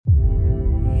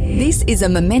This is a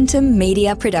Momentum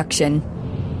Media production.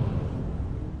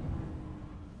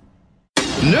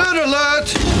 Nerd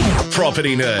alert!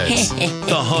 Property Nerds,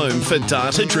 the home for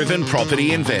data-driven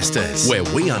property investors, where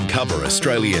we uncover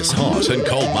Australia's hot and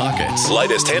cold markets,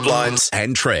 latest headlines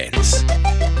and trends.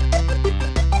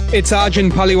 It's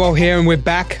Arjun Paliwal here, and we're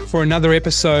back for another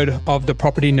episode of the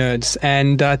Property Nerds.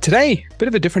 And today, a bit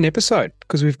of a different episode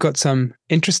because we've got some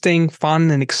interesting,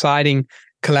 fun, and exciting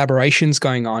collaborations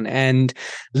going on. And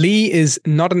Lee is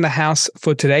not in the house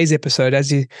for today's episode.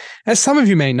 As some of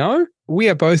you may know, we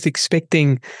are both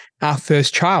expecting our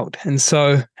first child. And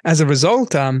so as a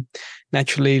result,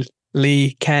 naturally,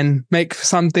 Lee can make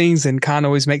some things and can't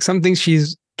always make some things.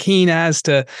 She's keen as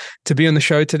to be on the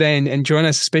show today and join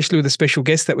us, especially with a special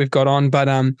guest that we've got on.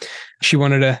 But she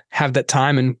wanted to have that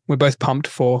time, and we're both pumped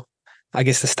for, I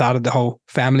guess, the start of the whole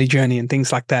family journey and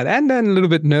things like that. And a little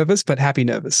bit nervous, but happy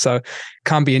nervous. So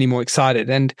can't be any more excited.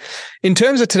 And in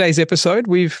terms of today's episode,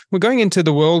 we're going into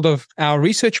the world of our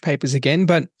research papers again,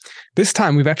 but this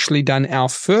time we've actually done our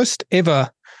first ever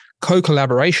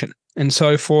co-collaboration. And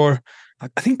so I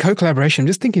think co-collaboration, I'm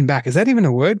just thinking back, is that even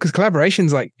a word? Because collaboration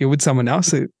is like you're with someone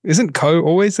else. Isn't co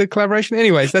always a collaboration?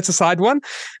 Anyways, that's a side one.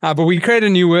 But we created a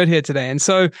new word here today. And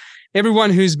so everyone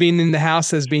who's been in the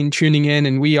house has been tuning in,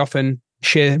 and we often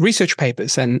share research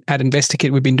papers. And at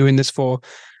InvestorKit, we've been doing this for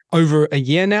over a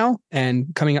year now and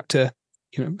coming up to,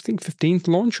 I think 15th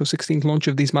launch or 16th launch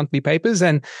of these monthly papers.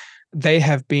 And they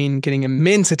have been getting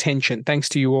immense attention thanks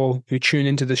to you all who tune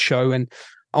into the show. And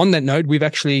on that note, we've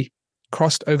actually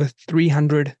crossed over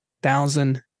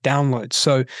 300,000 downloads.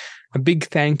 So a big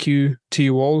thank you to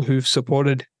you all who've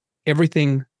supported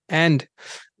everything and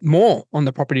more on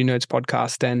the Property Nerds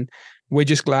podcast. And we're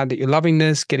just glad that you're loving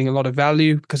this, getting a lot of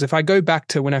value. Because if I go back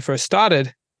to when I first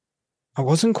started, I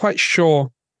wasn't quite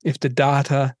sure if the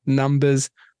data numbers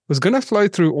was going to flow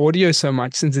through audio so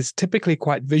much, since it's typically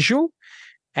quite visual.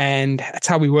 And that's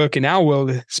how we work in our world,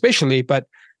 especially. But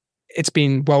it's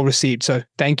been well received. So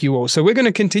thank you all. So we're going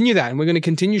to continue that, and we're going to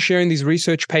continue sharing these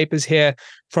research papers here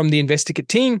from the InvestorKit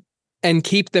team and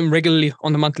keep them regularly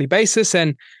on a monthly basis.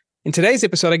 And in today's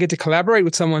episode, I get to collaborate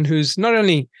with someone who's not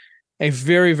only a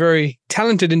very, very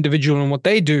talented individual in what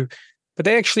they do, but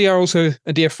they actually are also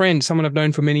a dear friend, someone I've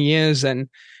known for many years and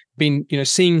been,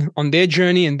 seeing on their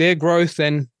journey and their growth,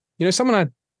 and, someone I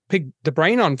pick the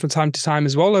brain on from time to time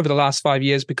as well over the last 5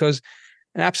 years, because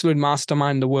an absolute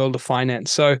mastermind in the world of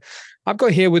finance. So I've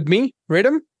got here with me,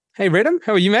 Redom. Hey, Redom,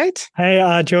 how are you, mate? Hey,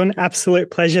 Arjun.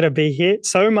 Absolute pleasure to be here.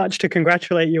 So much to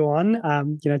congratulate you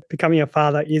on. Becoming a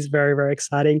father is very, very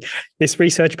exciting. This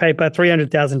research paper,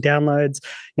 300,000 downloads,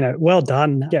 well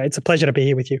done. Yeah, it's a pleasure to be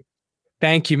here with you.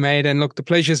 Thank you, mate. And look, the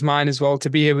pleasure's mine as well to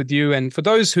be here with you. And for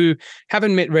those who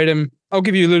haven't met Redom, I'll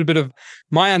give you a little bit of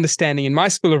my understanding and my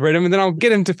spill of Redom, and then I'll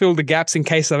get him to fill the gaps in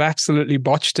case I've absolutely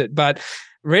botched it. But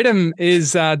Redom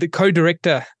is the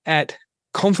co-director at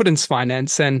Confidence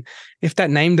Finance. And if that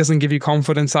name doesn't give you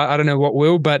confidence, I don't know what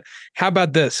will. But how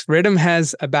about this? Redom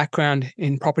has a background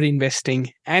in property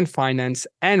investing and finance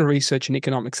and research and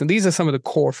economics. And these are some of the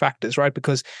core factors, right?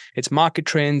 Because it's market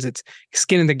trends, it's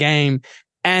skin in the game,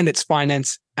 and it's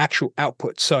finance actual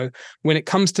output. So when it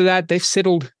comes to that, they've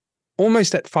settled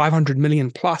almost at 500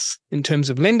 million plus in terms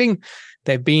of lending.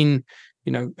 They've been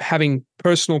having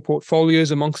personal portfolios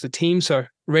amongst the team. So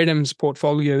Redom's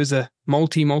portfolio is a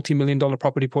multi-million dollar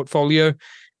property portfolio,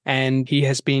 and he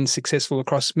has been successful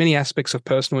across many aspects of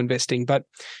personal investing. But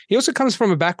he also comes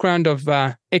from a background of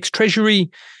ex-Treasury,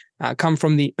 come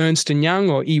from the Ernst & Young,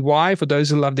 or EY, for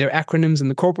those who love their acronyms in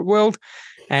the corporate world,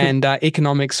 and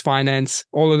economics, finance,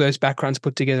 all of those backgrounds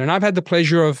put together. And I've had the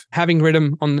pleasure of having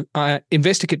Redom on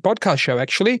InvestorKit podcast show,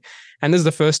 actually. And this is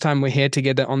the first time we're here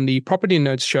together on the Property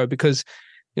Nerds show, because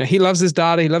he loves his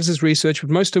data, he loves his research, but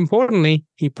most importantly,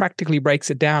 he practically breaks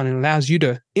it down and allows you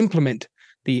to implement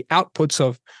the outputs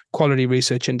of quality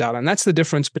research and data. And that's the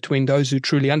difference between those who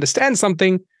truly understand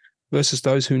something versus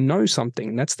those who know something.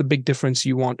 And that's the big difference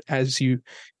you want as you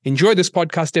enjoy this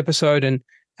podcast episode and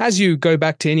as you go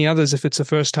back to any others if it's the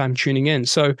first time tuning in.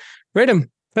 So, Redom,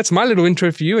 that's my little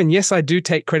intro for you. And yes, I do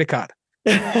take credit card.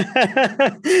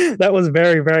 That was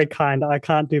very, very kind. I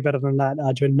can't do better than that,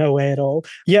 Arjun. No way at all.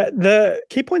 Yeah, the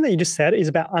key point that you just said is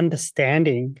about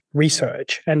understanding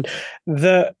research. And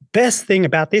the best thing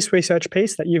about this research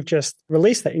piece that you've just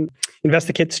released, that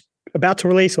InvestorKit's about to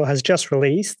release or has just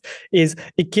released, is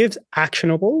it gives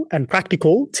actionable and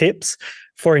practical tips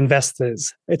for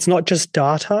investors. It's not just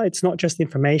data, it's not just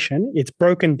information, it's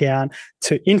broken down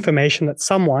to information that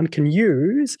someone can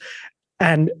use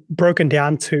and broken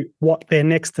down to what their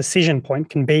next decision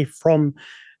point can be from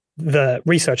the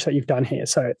research that you've done here.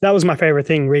 So that was my favorite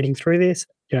thing reading through this.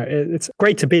 it's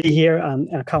great to be here, and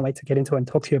I can't wait to get into it and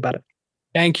talk to you about it.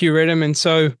 Thank you, Redom. And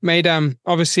so, mate,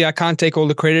 obviously I can't take all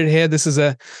the credit here. This is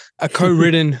a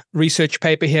co-written research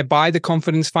paper here by the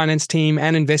Confidence Finance team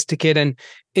and InvestorKit. And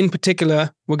in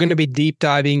particular, we're going to be deep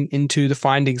diving into the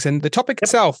findings. And the topic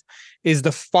itself is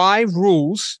the 5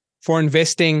 rules for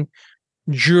investing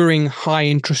during high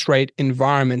interest rate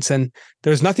environments. And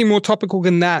there's nothing more topical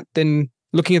than that, than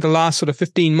looking at the last sort of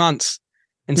 15 months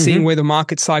and seeing where the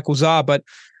market cycles are. But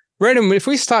Redom, if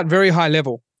we start very high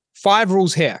level, 5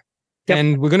 rules here.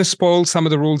 And we're going to spoil some of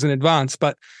the rules in advance.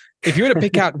 But if you were to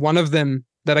pick out one of them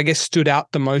that I guess stood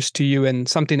out the most to you and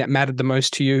something that mattered the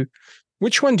most to you,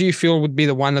 which one do you feel would be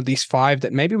the one of these 5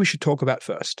 that maybe we should talk about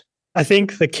first? I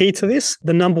think the key to this,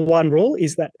 the number one rule,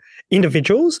 is that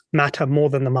individuals matter more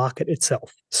than the market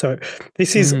itself. So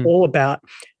this is all about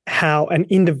how an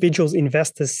individual's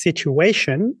investor's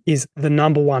situation is the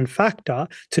number one factor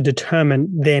to determine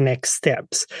their next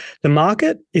steps. The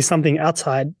market is something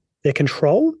outside their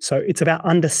control. So it's about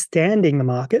understanding the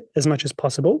market as much as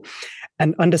possible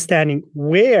and understanding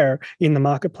where in the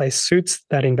marketplace suits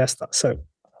that investor. So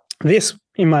this,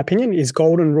 in my opinion, is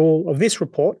golden rule of this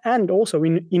report and also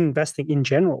in investing in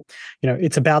general.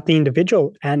 It's about the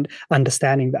individual and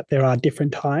understanding that there are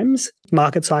different times,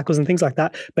 market cycles and things like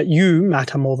that, but you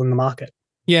matter more than the market.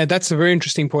 Yeah, that's a very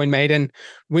interesting point, mate. And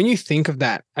when you think of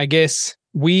that, I guess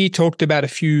we talked about a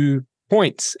few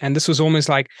points, and this was almost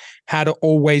like how to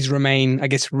always remain, I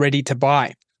guess, ready to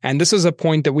buy. And this is a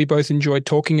point that we both enjoyed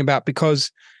talking about,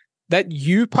 because that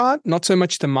you part, not so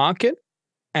much the market,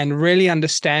 and really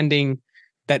understanding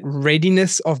that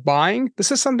readiness of buying.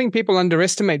 This is something people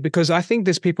underestimate, because I think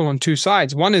there's people on 2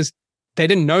 sides. One is they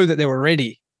didn't know that they were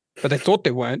ready, but they thought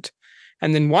they weren't.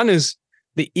 And then one is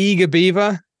the eager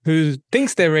beaver who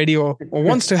thinks they're ready or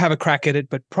wants to have a crack at it,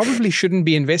 but probably shouldn't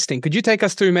be investing. Could you take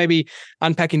us through maybe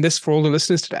unpacking this for all the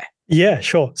listeners today? Yeah,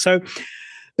 sure. So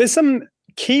there's some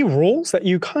key rules that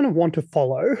you kind of want to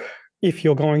follow if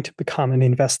you're going to become an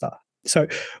investor. So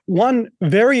one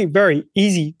very, very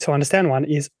easy to understand one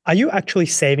is, are you actually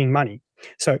saving money?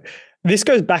 So this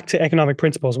goes back to Economic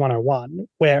Principles 101,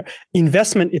 where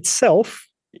investment itself,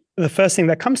 the first thing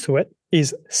that comes to it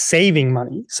is saving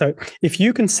money. So if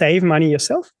you can save money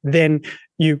yourself, then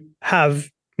you have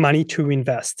money to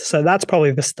invest. So that's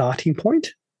probably the starting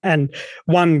point. And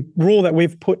one rule that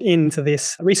we've put into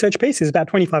this research piece is about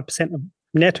 25%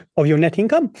 of your net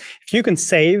income. If you can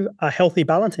save a healthy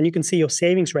balance and you can see your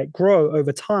savings rate grow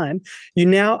over time, you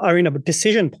now are in a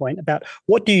decision point about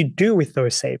what do you do with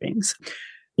those savings.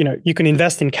 You can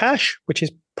invest in cash, which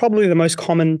is probably the most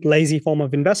common lazy form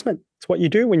of investment. It's what you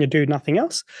do when you do nothing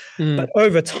else. But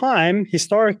over time,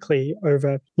 historically,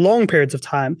 over long periods of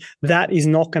time, that is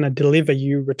not going to deliver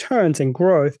you returns and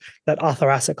growth that other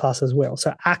asset classes will.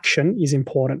 So action is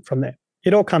important from there.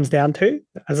 It all comes down to,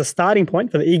 as a starting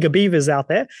point for the eager beavers out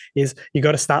there, is you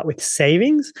got to start with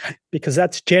savings, because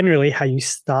that's generally how you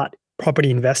start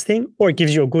property investing, or it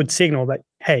gives you a good signal that,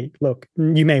 hey, look,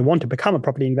 you may want to become a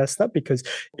property investor because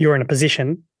you're in a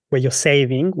position where you're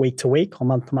saving week to week or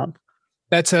month to month.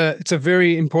 It's a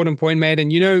very important point, mate.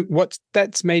 And what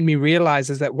that's made me realize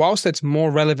is that whilst that's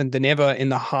more relevant than ever in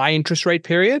the high interest rate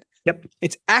period,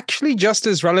 it's actually just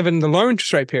as relevant in the low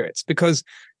interest rate periods. Because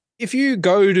if you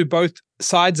go to both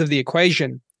sides of the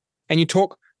equation and you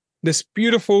talk this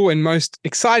beautiful and most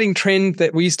exciting trend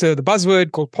that we used to, the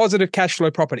buzzword called positive cash flow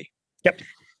property.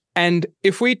 And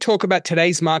if we talk about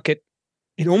today's market,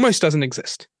 it almost doesn't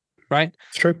exist, right?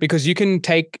 It's true. Because you can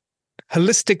take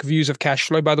holistic views of cash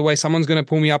flow. By the way, someone's going to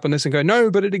pull me up on this and go,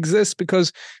 no, but it exists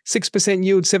because 6%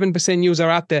 yield, 7% yields are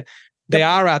out there. They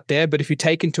are out there, but if you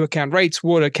take into account rates,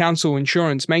 water, council,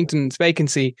 insurance, maintenance,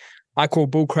 vacancy, I call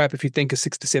bullcrap if you think a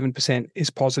 6 to 7% is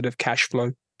positive cash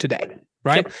flow today,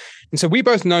 right? And so we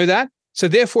both know that. So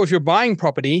therefore, if you're buying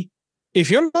property, if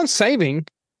you're not saving,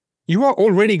 you are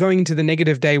already going into the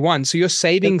negative day one. So your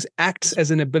savings acts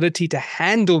as an ability to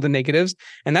handle the negatives.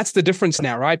 And that's the difference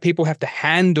now, right? People have to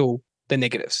handle the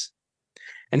negatives.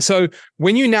 And so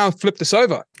when you now flip this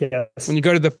over, when you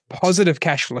go to the positive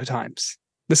cash flow times,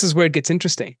 this is where it gets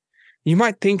interesting. You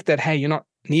might think that, hey, you're not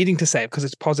needing to save because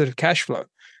it's positive cash flow.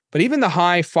 But even the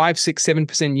high 5, 6,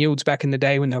 7% yields back in the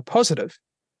day when they were positive,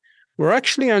 were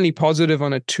actually only positive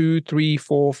on a 2, 3,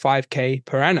 4, 5K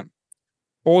per annum.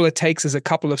 All it takes is a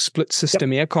couple of split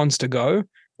system air cons to go,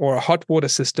 or a hot water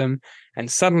system,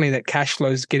 and suddenly that cash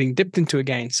flow is getting dipped into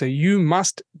again. So you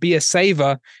must be a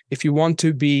saver if you want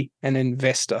to be an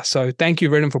investor. So thank you,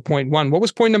 Redom, for point 1. What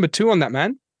was point number 2 on that,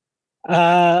 man?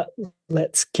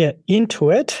 Let's get into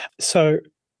it. So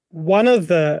one of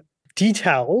the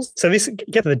details, so this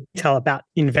get the detail about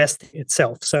investing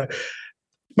itself. So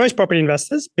most property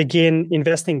investors begin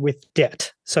investing with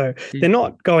debt. So they're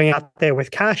not going out there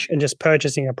with cash and just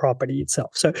purchasing a property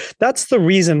itself. So that's the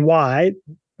reason why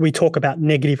we talk about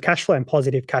negative cash flow and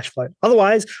positive cash flow.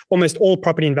 Otherwise, almost all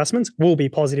property investments will be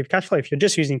positive cash flow if you're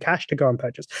just using cash to go and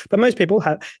purchase. But most people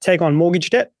take on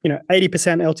mortgage debt. 80%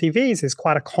 LTVs is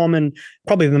quite a common,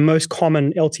 probably the most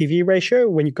common LTV ratio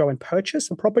when you go and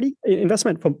purchase a property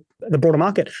investment from the broader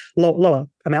market. Lower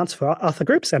amounts for other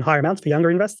groups and higher amounts for younger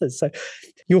investors. So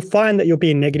you'll find that you'll be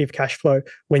in negative cash flow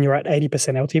when you're at 80%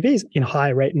 LTVs in high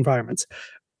rate environments.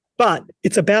 But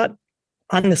it's about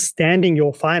understanding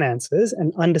your finances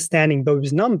and understanding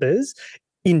those numbers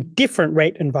in different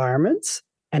rate environments.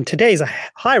 And today is a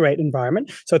high rate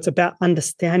environment. So it's about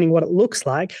understanding what it looks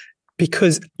like,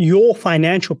 because your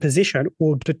financial position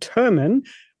will determine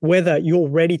whether you're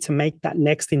ready to make that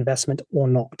next investment or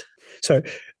not. So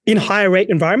in higher rate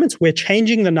environments, we're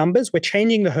changing the numbers, we're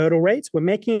changing the hurdle rates, we're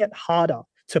making it harder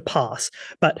to pass.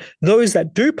 But those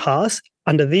that do pass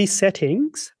under these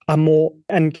settings are more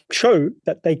and show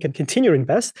that they can continue to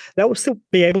invest. They will still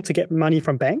be able to get money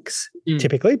from banks,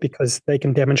 typically, because they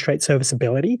can demonstrate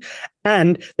serviceability,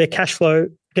 and their cash flow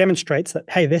demonstrates that,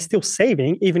 hey, they're still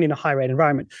saving even in a high rate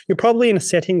environment. You're probably in a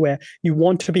setting where you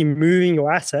want to be moving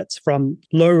your assets from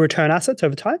low return assets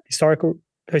over time,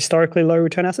 historically low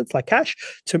return assets like cash,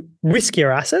 to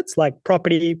riskier assets like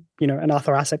property, and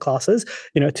other asset classes,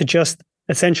 to just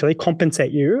essentially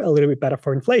compensate you a little bit better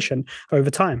for inflation over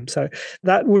time. So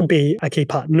that would be a key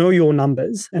part. Know your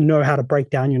numbers and know how to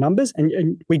break down your numbers.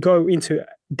 And we go into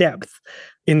depth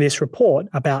in this report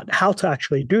about how to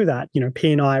actually do that,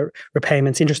 P&I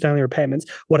repayments, interest-only repayments,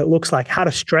 what it looks like, how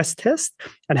to stress test,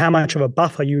 and how much of a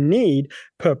buffer you need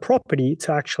per property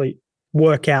to actually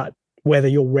work out whether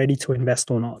you're ready to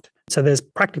invest or not. So there's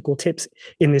practical tips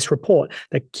in this report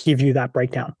that give you that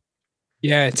breakdown.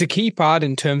 Yeah, it's a key part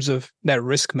in terms of that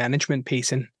risk management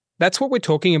piece. And that's what we're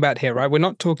talking about here, right? We're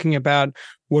not talking about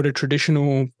what a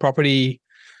traditional property,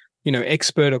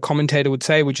 expert or commentator would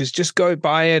say, which is just go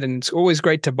buy it and it's always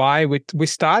great to buy. We're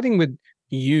starting with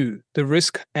the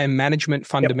risk and management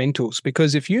fundamentals,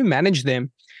 because if you manage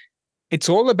them, it's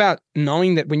all about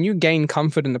knowing that when you gain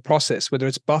comfort in the process, whether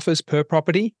it's buffers per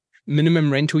property,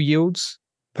 minimum rental yields,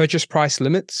 purchase price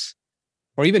limits,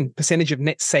 or even percentage of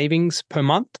net savings per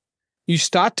month, you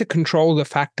start to control the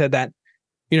factor that,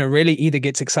 really either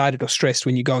gets excited or stressed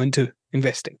when you go into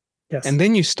investing. Yes. And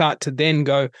then you start to then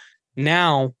go,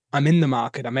 now I'm in the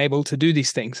market, I'm able to do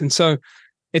these things. And so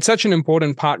it's such an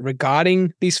important part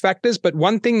regarding these factors. But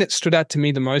one thing that stood out to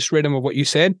me the most, Redom, of what you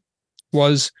said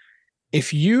was,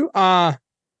 if you are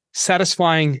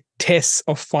satisfying tests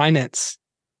of finance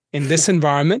in this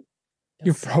environment,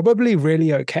 you're probably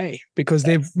really okay, because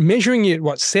they're measuring you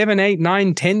at 7, 8,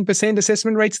 9, 10%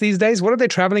 assessment rates these days. What are they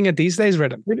traveling at these days,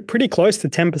 Redom? Pretty close to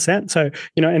 10%. So,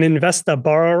 an investor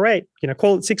borrower rate,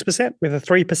 call it 6% with a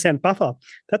 3% buffer.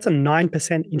 That's a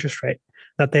 9% interest rate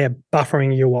that they're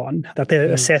buffering you on, that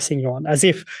they're assessing you on, as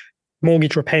if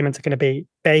mortgage repayments are going to be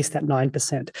based at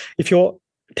 9%. If you're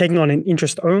taking on an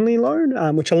interest-only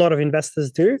loan, which a lot of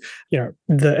investors do,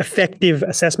 the effective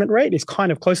assessment rate is kind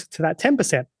of closer to that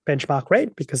 10% benchmark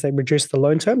rate, because they reduce the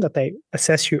loan term that they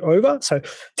assess you over. So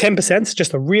 10% is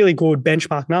just a really good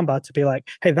benchmark number to be like,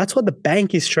 hey, that's what the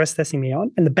bank is stress testing me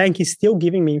on, and the bank is still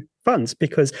giving me funds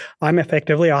because I'm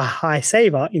effectively a high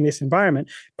saver in this environment.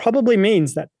 Probably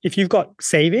means that if you've got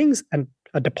savings and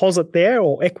a deposit there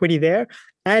or equity there,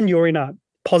 and you're in a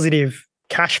positive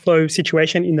cash flow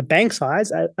situation in the bank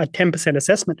size at a 10%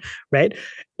 assessment rate,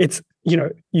 it's,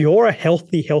 you're a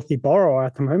healthy borrower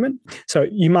at the moment. So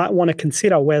you might want to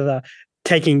consider whether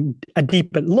taking a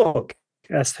deeper look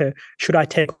as to, should I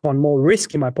take on more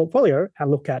risk in my portfolio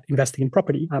and look at investing in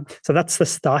property? So that's the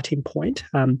starting point.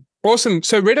 Awesome.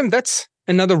 So Redom, that's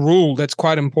another rule that's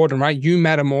quite important, right? You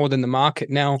matter more than the market.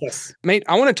 Now, mate,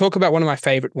 I want to talk about one of my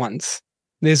favorite ones.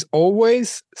 There's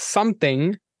always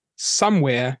something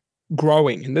somewhere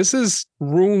growing. And this is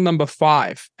rule number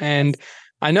 5. And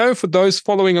I know for those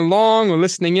following along or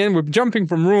listening in, we're jumping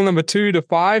from rule number 2 to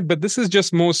 5, but this is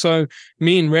just more so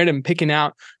me and Redom picking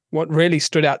out what really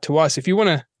stood out to us. If you want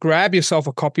to grab yourself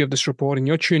a copy of this report and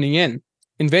you're tuning in,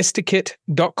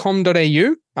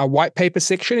 investorkit.com.au, our white paper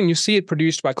section, and you see it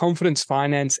produced by Confidence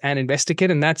Finance and InvestorKit.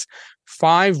 And that's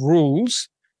 5 rules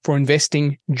for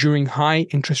investing during high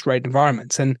interest rate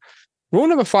environments. And rule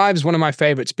number 5 is one of my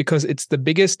favorites because it's the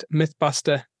biggest myth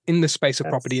buster in the space of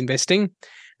property investing.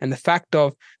 And the fact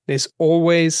of there's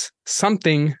always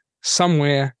something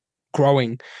somewhere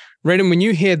growing. Redom, when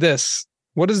you hear this,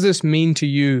 what does this mean to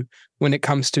you when it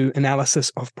comes to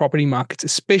analysis of property markets,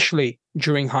 especially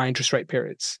during high interest rate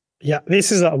periods? Yeah,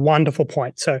 this is a wonderful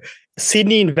point. So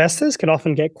Sydney investors can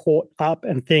often get caught up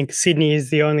and think Sydney is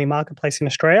the only marketplace in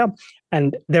Australia.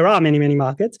 And there are many, many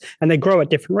markets, and they grow at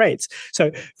different rates.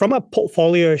 So from a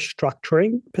portfolio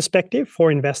structuring perspective for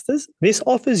investors, this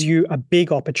offers you a big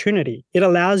opportunity. It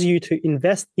allows you to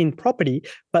invest in property,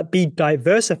 but be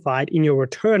diversified in your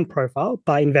return profile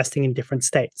by investing in different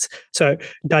states. So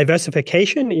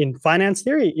diversification in finance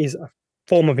theory is a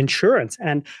form of insurance.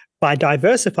 And by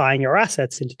diversifying your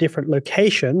assets into different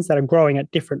locations that are growing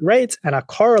at different rates and are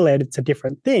correlated to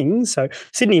different things, so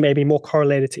Sydney may be more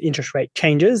correlated to interest rate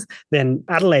changes than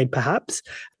Adelaide, perhaps,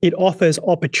 it offers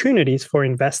opportunities for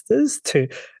investors to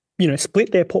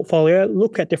split their portfolio,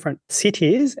 look at different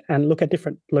cities and look at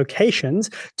different locations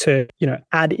to,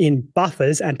 add in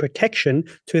buffers and protection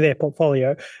to their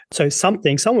portfolio. So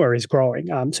something somewhere is growing.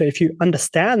 So if you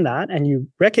understand that and you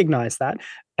recognize that,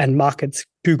 and markets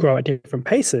do grow at different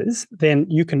paces, then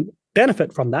you can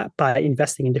benefit from that by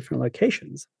investing in different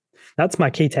locations. That's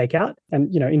my key takeout.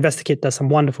 And, InvestorKit does some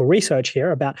wonderful research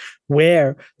here about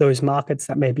where those markets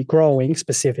that may be growing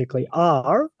specifically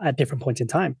are at different points in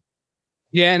time.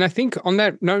 Yeah. And I think on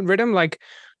that note, Redom, like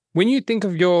when you think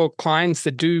of your clients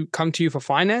that do come to you for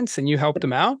finance and you help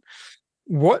them out,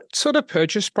 what sort of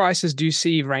purchase prices do you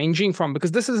see ranging from?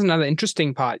 Because this is another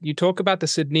interesting part. You talk about the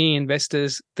Sydney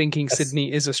investors thinking Yes.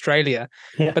 Sydney is Australia,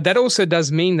 Yeah. but that also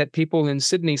does mean that people in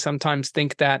Sydney sometimes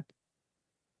think that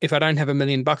if I don't have $1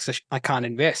 million, I can't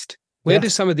invest. Where do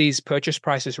some of these purchase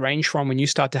prices range from when you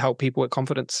start to help people with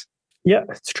confidence? Yeah,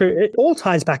 it's true. It all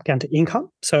ties back down to income.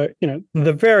 So,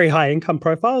 the very high income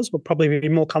profiles will probably be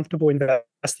more comfortable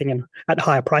investing in at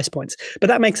higher price points. But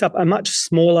that makes up a much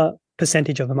smaller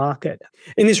percentage of the market.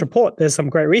 In this report, there's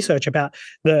some great research about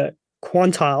the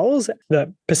quintiles,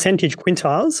 the percentage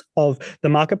quintiles of the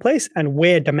marketplace and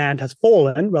where demand has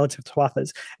fallen relative to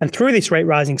others. And through this rate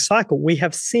rising cycle, we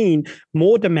have seen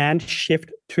more demand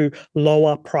shift to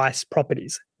lower price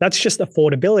properties. That's just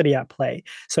affordability at play.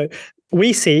 So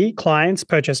we see clients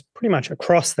purchase pretty much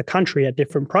across the country at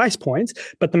different price points,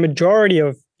 but the majority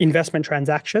of investment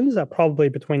transactions are probably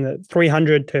between the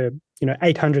 $300,000 to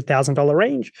 $800,000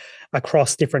 range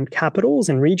across different capitals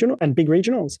and regional and big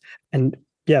regionals. And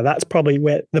yeah, that's probably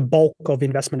where the bulk of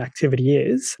investment activity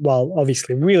is, while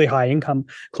obviously really high income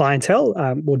clientele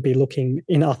would be looking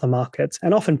in other markets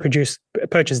and often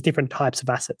purchase different types of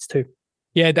assets too.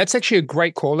 Yeah, that's actually a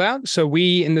great call out. So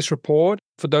we, in this report,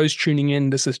 for those tuning in,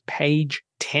 this is page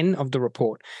 10 of the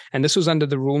report. And this was under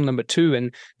the rule number 2.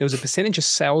 And there was a percentage of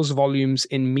sales volumes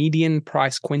in median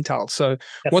price quintile. So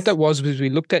what that was we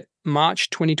looked at March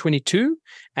 2022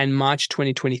 and March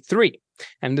 2023.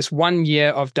 And this 1 year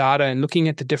of data and looking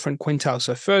at the different quintiles.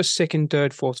 So first, second,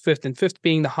 third, fourth, fifth, and fifth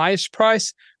being the highest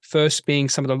price, first being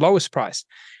some of the lowest price.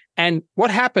 And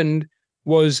what happened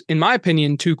was, in my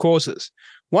opinion, 2 causes.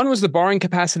 One was the borrowing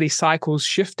capacity cycles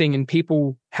shifting and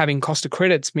people having cost of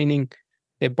credits, meaning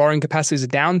their borrowing capacities are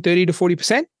down 30 to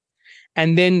 40%.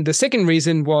 And then the second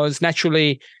reason was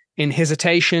naturally in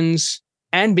hesitations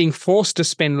and being forced to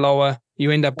spend lower, you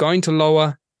end up going to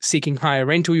lower, seeking higher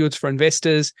rental yields for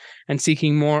investors and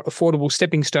seeking more affordable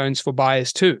stepping stones for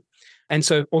buyers too. And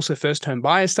so also first home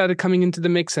buyers started coming into the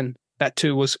mix, and that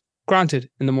too was granted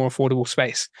in the more affordable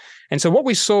space. And so what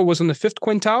we saw was on the 5th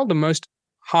quintile, the most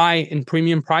high in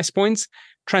premium price points,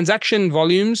 transaction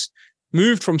volumes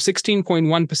moved from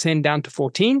 16.1% down to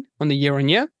 14 on the year on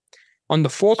year. On the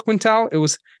 4th quintile, it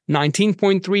was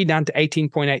 19.3 down to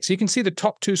 18.8. So you can see the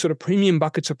top 2 sort of premium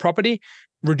buckets of property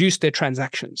reduced their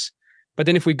transactions. But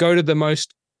then if we go to the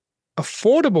most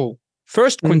affordable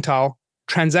 1st quintile,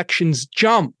 transactions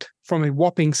jumped from a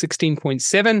whopping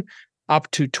 16.7 up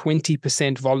to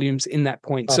 20% volumes in that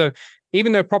point. Oh. So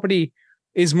even though property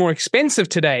is more expensive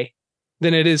today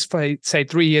than it is, for, say,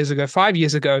 3 years ago, 5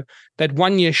 years ago, that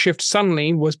 1 year shift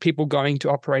suddenly was people going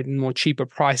to operate in more cheaper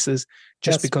prices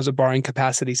just because of borrowing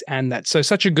capacities and that. So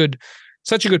such a good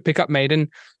pickup made. And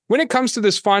when it comes to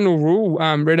this final rule,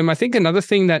 Redom, I think another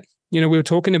thing that, we were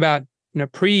talking about,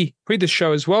 pre this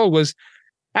show as well was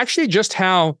actually just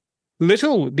how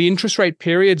little the interest rate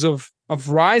periods of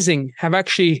rising have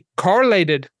actually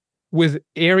correlated with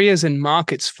areas and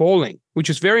markets falling, which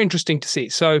is very interesting to see.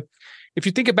 So if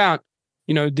you think about,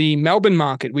 the Melbourne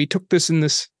market, we took this in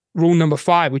this rule number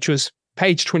 5, which was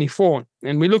page 24.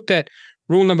 And we looked at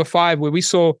rule number 5 where we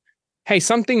saw, hey,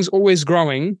 something's always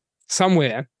growing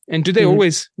somewhere. And do they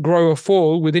always grow or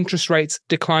fall with interest rates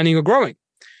declining or growing?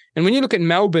 And when you look at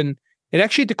Melbourne, it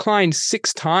actually declined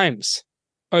 6 times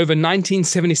over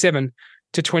 1977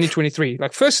 to 2023.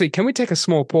 Like, firstly, can we take a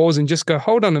small pause and just go,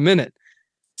 hold on a minute?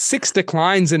 6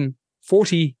 declines in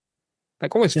 40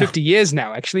 like almost 50 years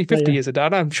now, actually 50 years of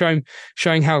data. I'm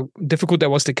showing how difficult that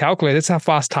was to calculate. That's how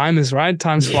fast time is, right?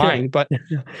 Time's flying. But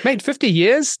mate, 50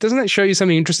 years, doesn't that show you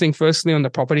something interesting, firstly, on the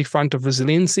property front of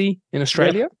resiliency in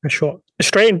Australia? For sure.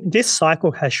 This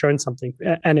cycle has shown something,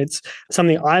 and it's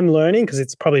something I'm learning because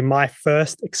it's probably my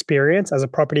first experience as a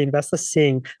property investor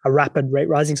seeing a rapid rate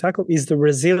rising cycle, is the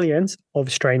resilience of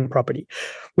Australian property.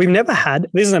 We've never had,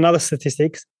 this is another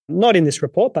statistic, not in this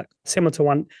report, but similar to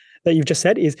one that you've just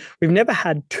said, is we've never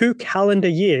had 2 calendar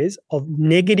years of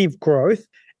negative growth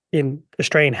in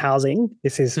Australian housing.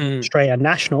 This is Australia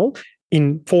national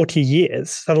in 40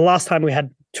 years. So the last time we had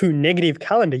 2 negative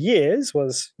calendar years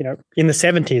was, in the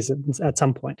 70s at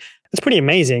some point. It's pretty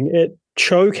amazing. It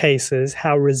showcases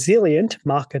how resilient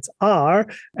markets are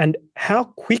and how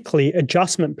quickly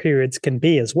adjustment periods can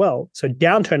be as well. So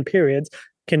downturn periods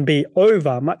can be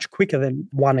over much quicker than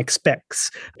one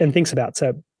expects and thinks about.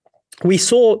 So we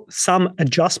saw some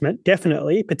adjustment,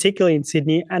 definitely, particularly in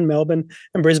Sydney and Melbourne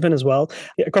and Brisbane as well.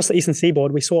 Across the eastern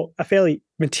seaboard, we saw a fairly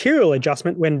material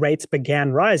adjustment when rates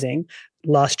began rising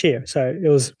last year. So it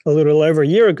was a little over a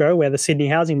year ago where the Sydney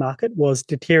housing market was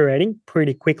deteriorating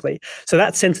pretty quickly. So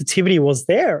that sensitivity was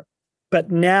there.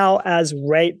 But now as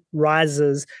rate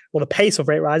rises, or the pace of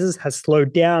rate rises has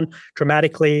slowed down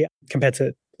dramatically compared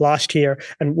to last year,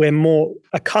 and we're more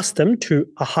accustomed to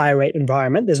a higher rate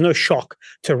environment. There's no shock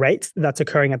to rates that's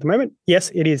occurring at the moment.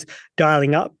 Yes, it is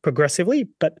dialing up progressively,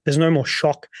 but there's no more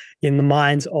shock in the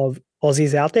minds of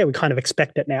Aussies out there. We kind of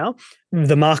expect it now.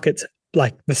 The markets,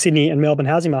 like the Sydney and Melbourne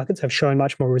housing markets, have shown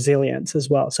much more resilience as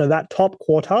well. So that top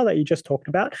quartile that you just talked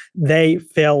about, they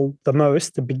fell the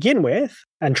most to begin with,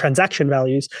 and transaction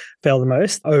values fell the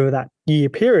most over that year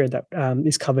period that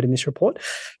is covered in this report.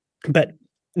 But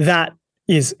that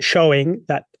is showing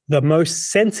that the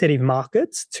most sensitive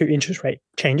markets to interest rate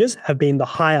changes have been the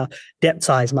higher debt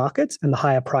size markets and the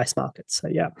higher price markets. So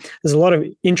there's a lot of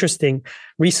interesting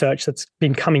research that's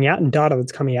been coming out and data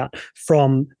that's coming out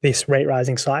from this rate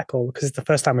rising cycle, because it's the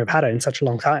first time we've had it in such a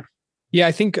long time. Yeah,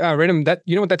 I think, Redom, that,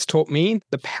 what that's taught me?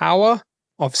 The power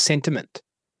of sentiment.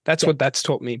 That's what that's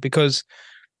taught me, because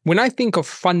when I think of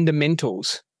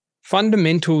fundamentals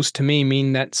to me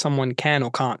mean that someone can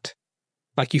or can't.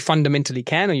 Like you fundamentally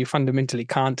can or you fundamentally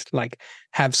can't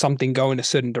have something go in a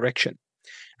certain direction.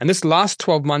 And this last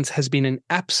 12 months has been an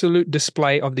absolute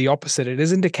display of the opposite. It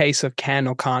isn't a case of can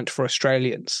or can't for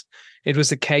Australians. It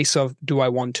was a case of, do I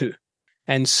want to?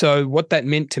 And so what that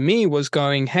meant to me was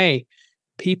going, hey,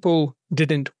 people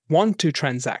didn't want to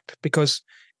transact, because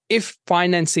if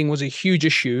financing was a huge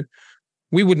issue,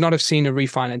 we would not have seen a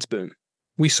refinance boom.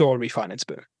 We saw a refinance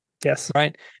boom. Yes.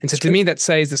 Right. And so to me, that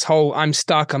says this whole I'm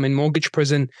stuck, I'm in mortgage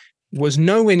prison was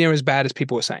nowhere near as bad as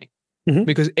people were saying,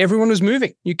 because everyone was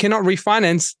moving. You cannot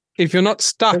refinance if you're not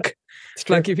stuck.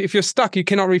 Like if you're stuck, you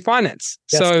cannot refinance.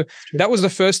 Yes, so that was the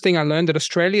first thing I learned, that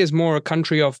Australia is more a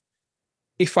country of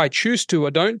if I choose to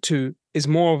or don't to, is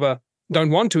more of a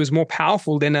don't want to, is more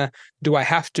powerful than a do I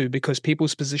have to, because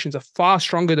people's positions are far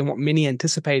stronger than what many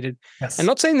anticipated. Yes. I'm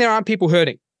not saying there aren't people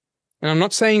hurting. And I'm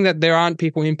not saying that there aren't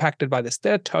people impacted by this.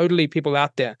 There are totally people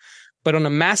out there. But on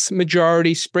a mass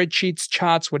majority, spreadsheets,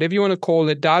 charts, whatever you want to call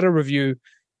it, data review,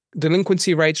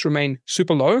 delinquency rates remain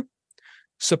super low.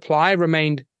 Supply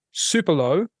remained super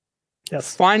low.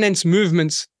 Yes. Finance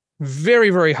movements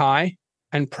very, very high.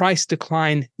 And price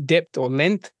decline depth or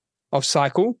length of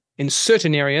cycle in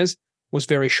certain areas was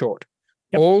very short.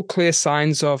 Yep. All clear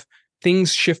signs of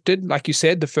things shifted. Like you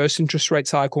said, the first interest rate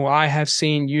cycle I have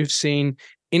seen, you've seen,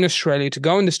 in Australia to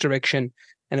go in this direction.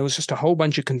 And it was just a whole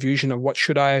bunch of confusion of what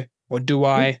should I or do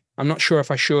I? I'm not sure if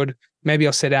I should. Maybe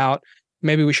I'll sit out.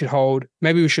 Maybe we should hold.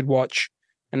 Maybe we should watch.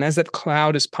 And as that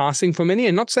cloud is passing for many,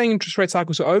 and not saying interest rate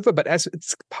cycles are over, but as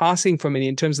it's passing for many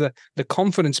in terms of the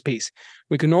confidence piece,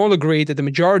 we can all agree that the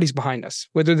majority is behind us.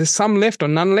 Whether there's some left or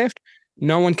none left,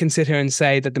 no one can sit here and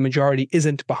say that the majority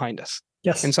isn't behind us.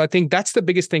 Yes. And so I think that's the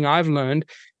biggest thing I've learned,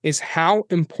 is how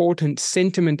important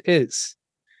sentiment is,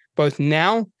 both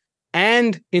now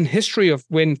and in history of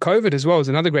when COVID as well is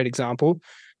another great example.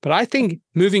 But I think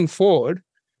moving forward,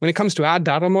 when it comes to our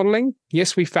data modeling,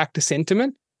 yes, we factor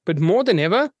sentiment, but more than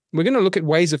ever, we're going to look at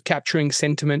ways of capturing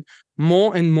sentiment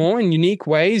more and more in unique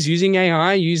ways, using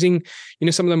AI, using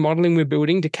some of the modeling we're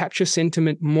building to capture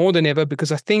sentiment more than ever,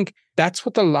 because I think that's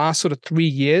what the last sort of 3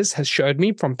 years has showed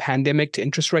me, from pandemic to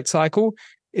interest rate cycle,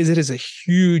 is it is a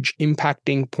huge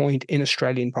impacting point in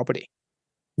Australian property.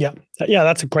 Yeah,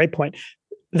 that's a great point.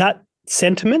 That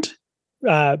sentiment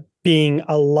being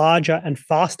a larger and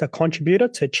faster contributor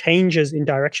to changes in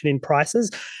direction in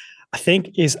prices, I think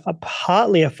is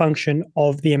partly a function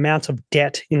of the amount of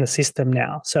debt in the system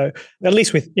now. So at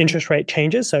least with interest rate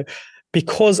changes. So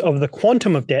because of the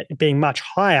quantum of debt being much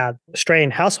higher,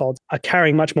 Australian households are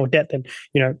carrying much more debt than,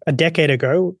 a decade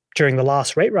ago during the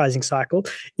last rate rising cycle.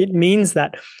 It means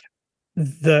that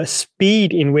the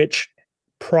speed in which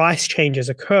price changes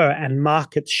occur and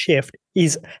markets shift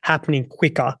is happening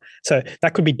quicker. So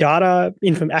that could be data,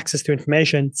 access to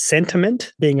information,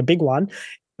 sentiment being a big one.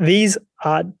 These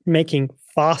are making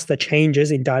faster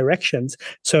changes in directions.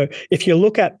 So if you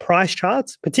look at price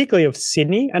charts, particularly of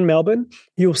Sydney and Melbourne,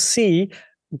 you'll see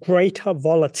greater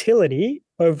volatility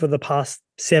over the past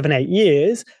 7-8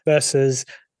 years versus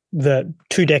the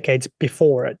 2 decades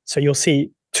before it. So you'll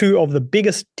see 2 of the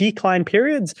biggest decline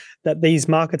periods that these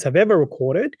markets have ever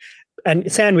recorded.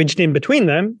 And sandwiched in between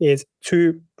them is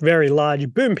 2 very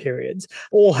large boom periods,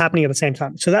 all happening at the same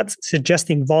time. So that's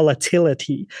suggesting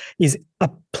volatility is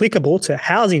applicable to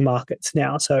housing markets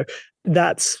now. So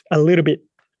that's a little bit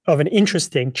of an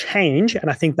interesting change.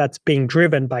 And I think that's being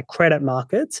driven by credit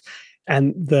markets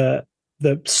and the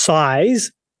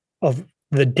size of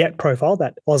the debt profile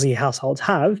that Aussie households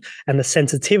have and the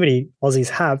sensitivity Aussies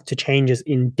have to changes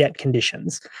in debt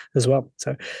conditions as well.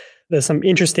 So there's some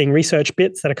interesting research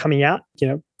bits that are coming out,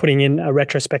 putting in a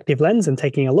retrospective lens and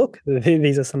taking a look.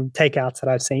 These are some takeouts that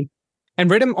I've seen. And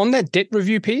Redom, on that debt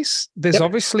review piece, there's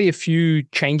obviously a few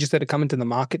changes that are coming to the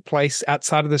marketplace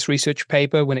outside of this research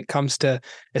paper when it comes to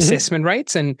assessment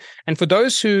rates. And for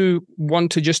those who want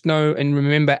to just know and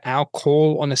remember our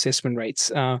call on assessment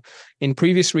rates, in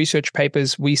previous research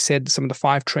papers, we said some of the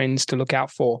 5 trends to look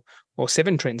out for, or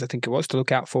 7 trends, I think it was, to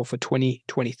look out for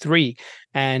 2023.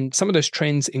 And some of those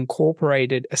trends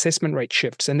incorporated assessment rate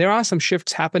shifts. And there are some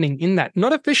shifts happening in that,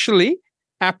 not officially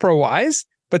APRA-wise,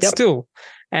 but still.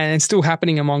 And it's still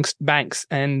happening amongst banks,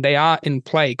 and they are in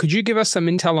play. Could you give us some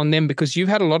intel on them? Because you've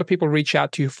had a lot of people reach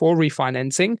out to you for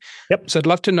refinancing. So I'd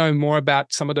love to know more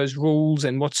about some of those rules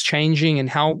and what's changing and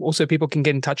how also people can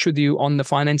get in touch with you on the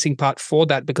financing part for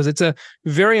that, because it's a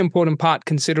very important part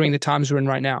considering the times we're in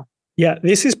right now. Yeah,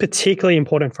 this is particularly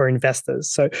important for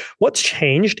investors. So what's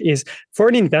changed is for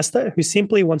an investor who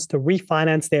simply wants to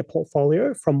refinance their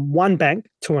portfolio from one bank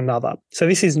to another. So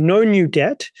this is no new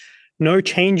debt, no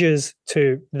changes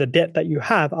to the debt that you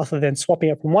have other than swapping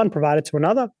it from one provider to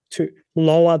another to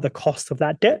lower the cost of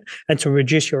that debt and to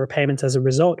reduce your repayments as a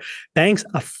result. Banks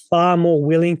are far more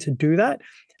willing to do that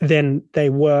than they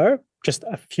were just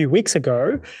a few weeks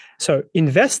ago. So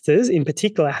investors in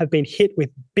particular have been hit with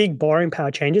big borrowing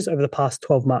power changes over the past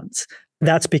 12 months.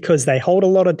 That's because they hold a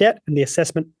lot of debt and the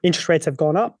assessment interest rates have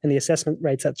gone up and the assessment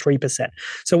rate's at 3%.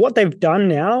 So what they've done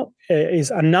now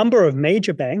is a number of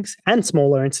major banks and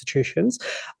smaller institutions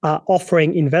are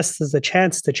offering investors a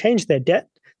chance to change their debt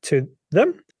to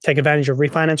them, take advantage of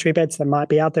refinance rebates that might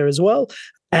be out there as well,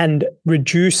 and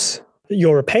reduce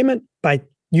your repayment by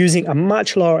using a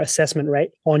much lower assessment rate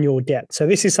on your debt. So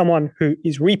this is someone who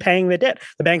is repaying their debt.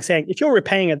 The bank's saying, if you're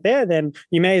repaying it there, then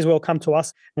you may as well come to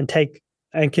us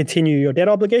and continue your debt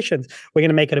obligations. We're going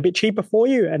to make it a bit cheaper for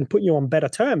you and put you on better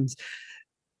terms.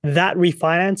 That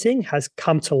refinancing has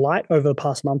come to light over the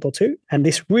past month or 2. And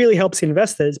this really helps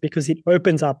investors because it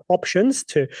opens up options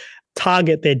to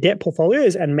target their debt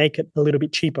portfolios and make it a little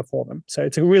bit cheaper for them. So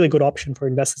it's a really good option for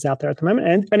investors out there at the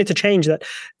moment. And it's a change that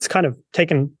it's kind of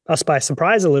taken us by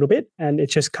surprise a little bit. And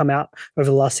it's just come out over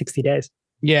the last 60 days.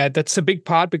 Yeah, that's a big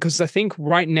part because I think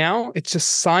right now it's just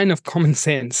a sign of common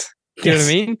sense. You know what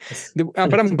I mean? Yes.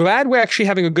 But I'm glad we're actually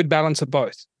having a good balance of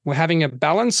both. We're having a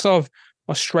balance of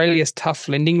Australia's tough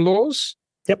lending laws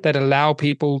that allow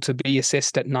people to be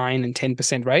assessed at 9 and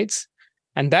 10% rates.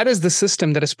 And that is the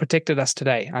system that has protected us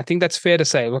today. I think that's fair to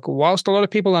say. Look, whilst a lot of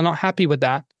people are not happy with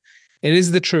that, it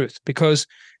is the truth, because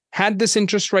had this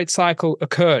interest rate cycle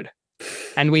occurred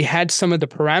and we had some of the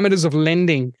parameters of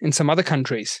lending in some other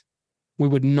countries, we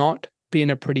would not be in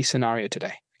a pretty scenario today.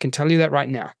 I can tell you that right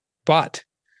now. But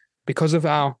because of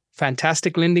our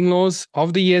fantastic lending laws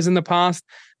of the years in the past,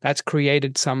 that's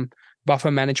created some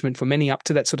buffer management for many up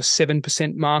to that sort of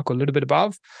 7% mark or a little bit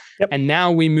above. And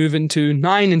now we move into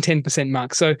 9 and 10%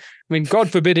 mark. So, I mean, God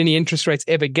forbid any interest rates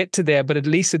ever get to there, but at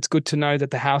least it's good to know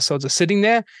that the households are sitting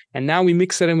there. And now we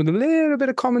mix that in with a little bit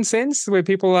of common sense where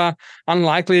people are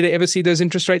unlikely to ever see those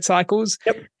interest rate cycles.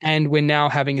 And we're now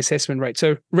having assessment rates.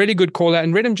 So really good call out.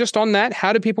 And Redom, just on that,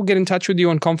 how do people get in touch with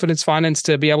you on Confidence Finance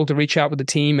to be able to reach out with the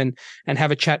team and have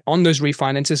a chat on those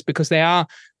refinances? Because they are,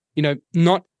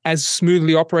 not as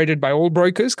smoothly operated by all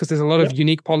brokers, because there's a lot of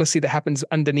unique policy that happens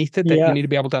underneath it that you need to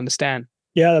be able to understand.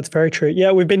 Yeah, that's very true.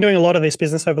 Yeah, we've been doing a lot of this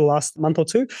business over the last month or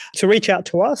 2. So reach out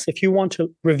to us if you want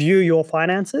to review your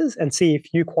finances and see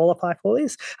if you qualify for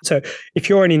this. So if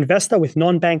you're an investor with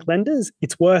non-bank lenders,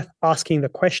 it's worth asking the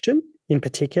question, in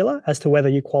particular as to whether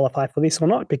you qualify for this or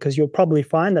not, because you'll probably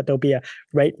find that there'll be a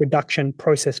rate reduction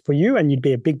process for you and you'd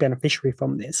be a big beneficiary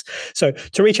from this. So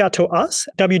to reach out to us,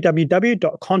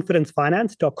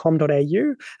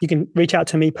 www.confidencefinance.com.au. You can reach out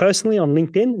to me personally on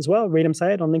LinkedIn as well, Redom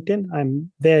Syed on LinkedIn. I'm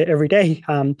there every day.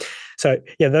 So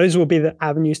yeah, those will be the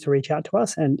avenues to reach out to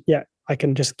us. And yeah, I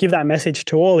can just give that message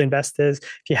to all investors.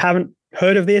 If you haven't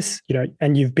heard of this,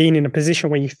 and you've been in a position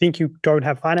where you think you don't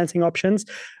have financing options,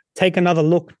 take another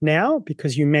look now,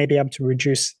 because you may be able to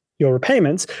reduce your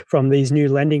repayments from these new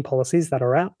lending policies that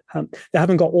are out. They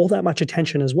haven't got all that much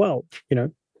attention as well.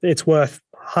 It's worth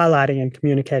highlighting and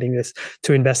communicating this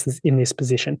to investors in this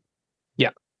position.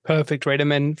 Yeah, perfect,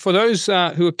 Redom. And for those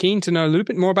who are keen to know a little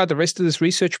bit more about the rest of this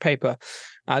research paper,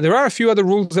 there are a few other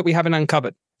rules that we haven't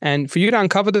uncovered. And for you to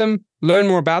uncover them, learn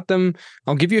more about them,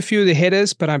 I'll give you a few of the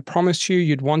headers, but I promise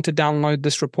you'd want to download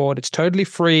this report. It's totally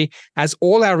free, as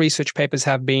all our research papers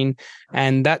have been.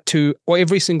 And that too,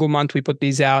 every single month we put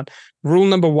these out. Rule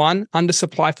number 1,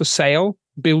 undersupply for sale,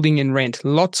 building and rent.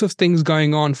 Lots of things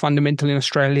going on fundamentally in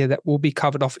Australia that will be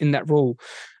covered off in that rule.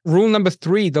 Rule number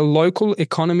 3, the local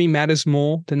economy matters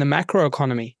more than the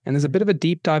macroeconomy. And there's a bit of a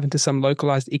deep dive into some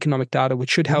localized economic data,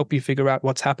 which should help you figure out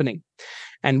what's happening.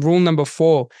 And rule number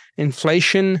 4,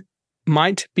 inflation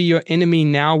might be your enemy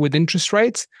now with interest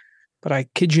rates, but I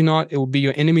kid you not, it will be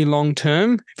your enemy long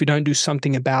term if you don't do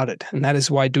something about it. And that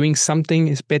is why doing something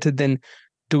is better than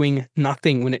doing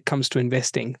nothing when it comes to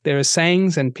investing. There are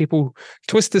sayings and people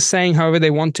twist the saying however they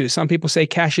want to. Some people say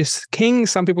cash is king.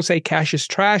 Some people say cash is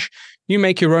trash. You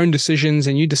make your own decisions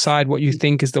and you decide what you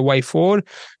think is the way forward.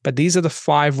 But these are the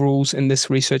 5 rules in this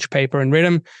research paper. And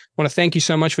Redom, I want to thank you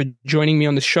so much for joining me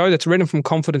on the show. That's Redom from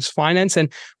Confidence Finance,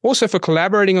 and also for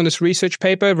collaborating on this research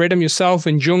paper. Redom, yourself,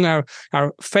 and Jung, our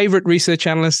favorite research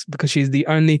analyst, because she's the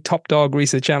only top dog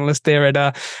research analyst there at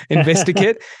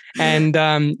InvestorKit. And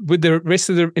with the rest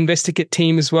of the InvestorKit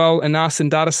team as well, and us in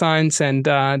data science, and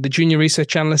the junior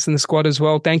research analyst in the squad as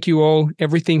well. Thank you all.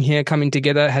 Everything here coming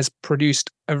together has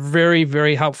produced a very,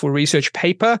 very helpful research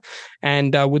paper.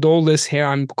 And with all this here,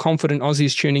 I'm confident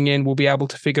Aussies tuning in will be able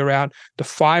to figure out the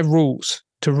 5 rules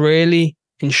to really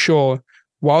ensure,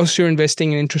 whilst you're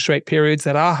investing in interest rate periods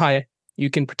that are higher, you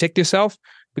can protect yourself,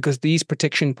 because these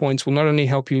protection points will not only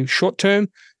help you short term,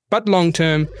 but long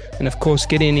term. And of course,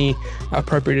 get any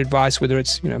appropriate advice, whether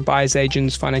it's buyers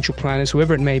agents, financial planners,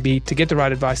 whoever it may be, to get the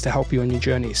right advice to help you on your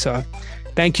journey. So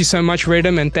thank you so much,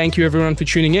 Redom, and thank you everyone for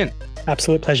tuning in.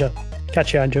 Absolute pleasure.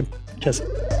 Catch you, Arjun. Cheers.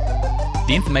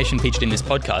 The information featured in this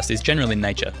podcast is general in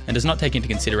nature and does not take into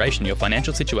consideration your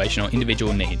financial situation or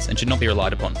individual needs, and should not be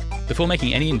relied upon. Before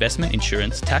making any investment,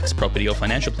 insurance, tax, property or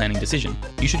financial planning decision,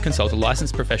 you should consult a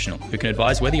licensed professional who can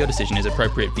advise whether your decision is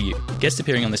appropriate for you. Guests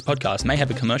appearing on this podcast may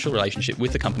have a commercial relationship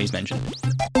with the companies mentioned.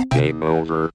 Game over.